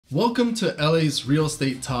Welcome to LA's Real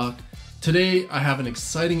Estate Talk. Today I have an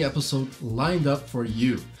exciting episode lined up for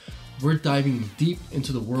you. We're diving deep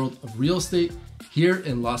into the world of real estate here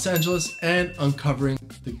in Los Angeles and uncovering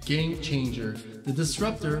the game changer, the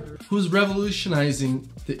disruptor who's revolutionizing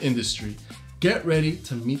the industry. Get ready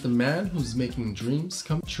to meet the man who's making dreams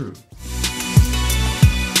come true.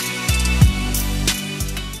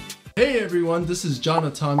 Hey everyone, this is John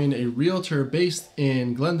Atamian, a realtor based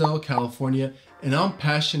in Glendale, California, and I'm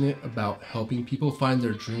passionate about helping people find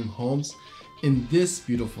their dream homes in this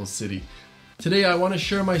beautiful city. Today I want to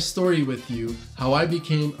share my story with you, how I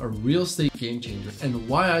became a real estate game changer and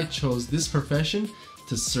why I chose this profession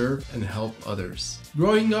to serve and help others.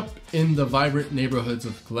 Growing up in the vibrant neighborhoods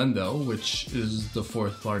of Glendale, which is the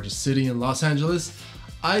fourth largest city in Los Angeles,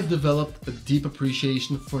 I developed a deep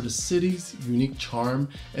appreciation for the city's unique charm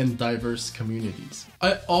and diverse communities.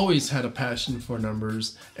 I always had a passion for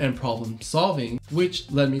numbers and problem solving,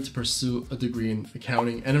 which led me to pursue a degree in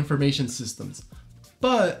accounting and information systems.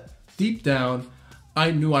 But deep down,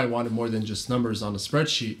 I knew I wanted more than just numbers on a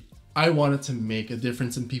spreadsheet. I wanted to make a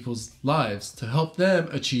difference in people's lives to help them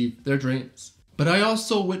achieve their dreams. But I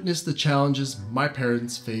also witnessed the challenges my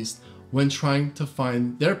parents faced when trying to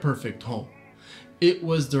find their perfect home. It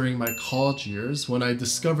was during my college years when I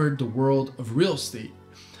discovered the world of real estate.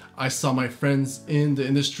 I saw my friends in the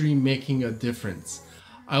industry making a difference.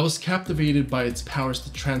 I was captivated by its powers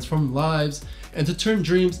to transform lives and to turn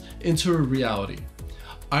dreams into a reality.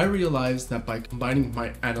 I realized that by combining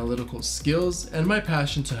my analytical skills and my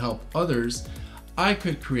passion to help others, I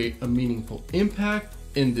could create a meaningful impact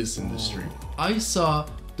in this industry. I saw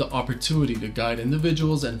the opportunity to guide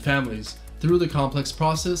individuals and families through the complex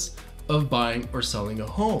process of buying or selling a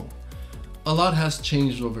home. A lot has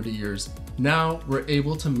changed over the years. Now we're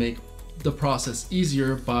able to make the process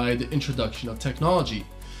easier by the introduction of technology.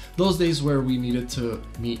 Those days where we needed to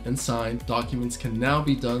meet and sign documents can now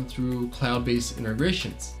be done through cloud-based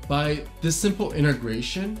integrations. By this simple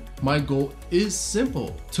integration, my goal is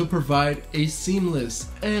simple: to provide a seamless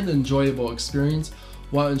and enjoyable experience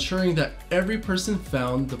while ensuring that every person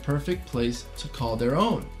found the perfect place to call their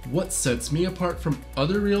own. What sets me apart from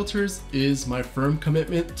other realtors is my firm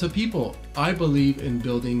commitment to people. I believe in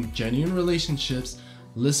building genuine relationships,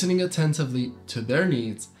 listening attentively to their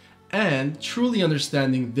needs, and truly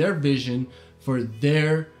understanding their vision for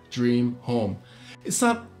their dream home. It's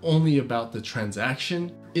not only about the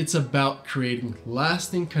transaction, it's about creating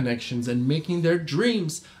lasting connections and making their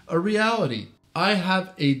dreams a reality. I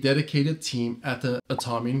have a dedicated team at the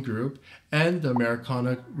Atamian Group and the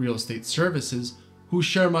Americana Real Estate Services who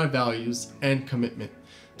share my values and commitment.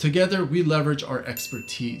 Together, we leverage our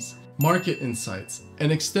expertise, market insights,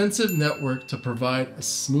 and extensive network to provide a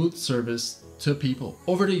smooth service to people.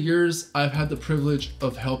 Over the years, I've had the privilege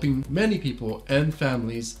of helping many people and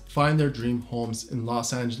families find their dream homes in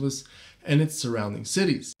Los Angeles and its surrounding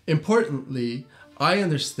cities. Importantly, I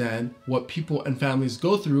understand what people and families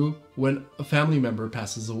go through when a family member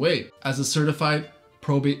passes away. As a certified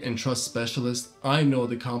probate and trust specialist, I know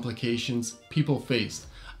the complications people face,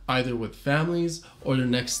 either with families or their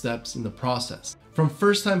next steps in the process. From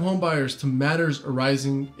first-time homebuyers to matters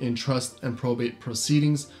arising in trust and probate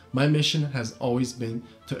proceedings, my mission has always been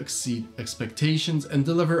to exceed expectations and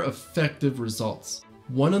deliver effective results.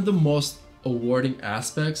 One of the most rewarding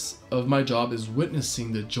aspects of my job is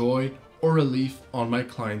witnessing the joy or relief on my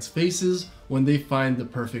clients' faces when they find the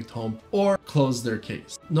perfect home or close their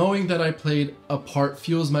case. Knowing that I played a part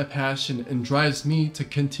fuels my passion and drives me to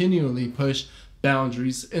continually push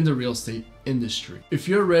boundaries in the real estate industry. If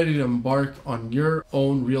you're ready to embark on your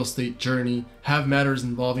own real estate journey, have matters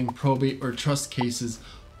involving probate or trust cases,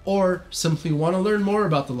 or simply want to learn more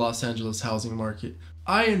about the Los Angeles housing market,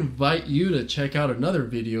 I invite you to check out another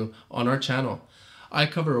video on our channel. I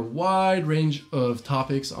cover a wide range of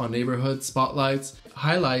topics on neighborhood spotlights,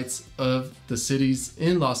 highlights of the cities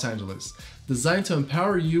in Los Angeles, designed to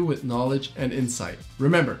empower you with knowledge and insight.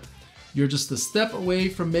 Remember, you're just a step away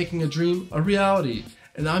from making a dream a reality,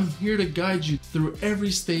 and I'm here to guide you through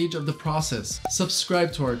every stage of the process.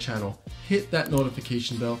 Subscribe to our channel, hit that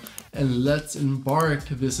notification bell, and let's embark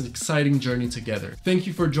this exciting journey together. Thank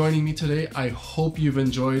you for joining me today. I hope you've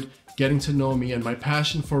enjoyed getting to know me and my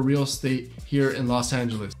passion for real estate here in Los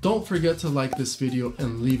Angeles. Don't forget to like this video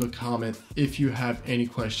and leave a comment if you have any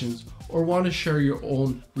questions or want to share your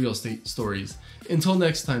own real estate stories. Until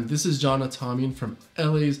next time, this is John Atamian from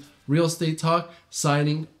LA's Real Estate Talk,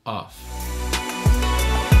 signing off.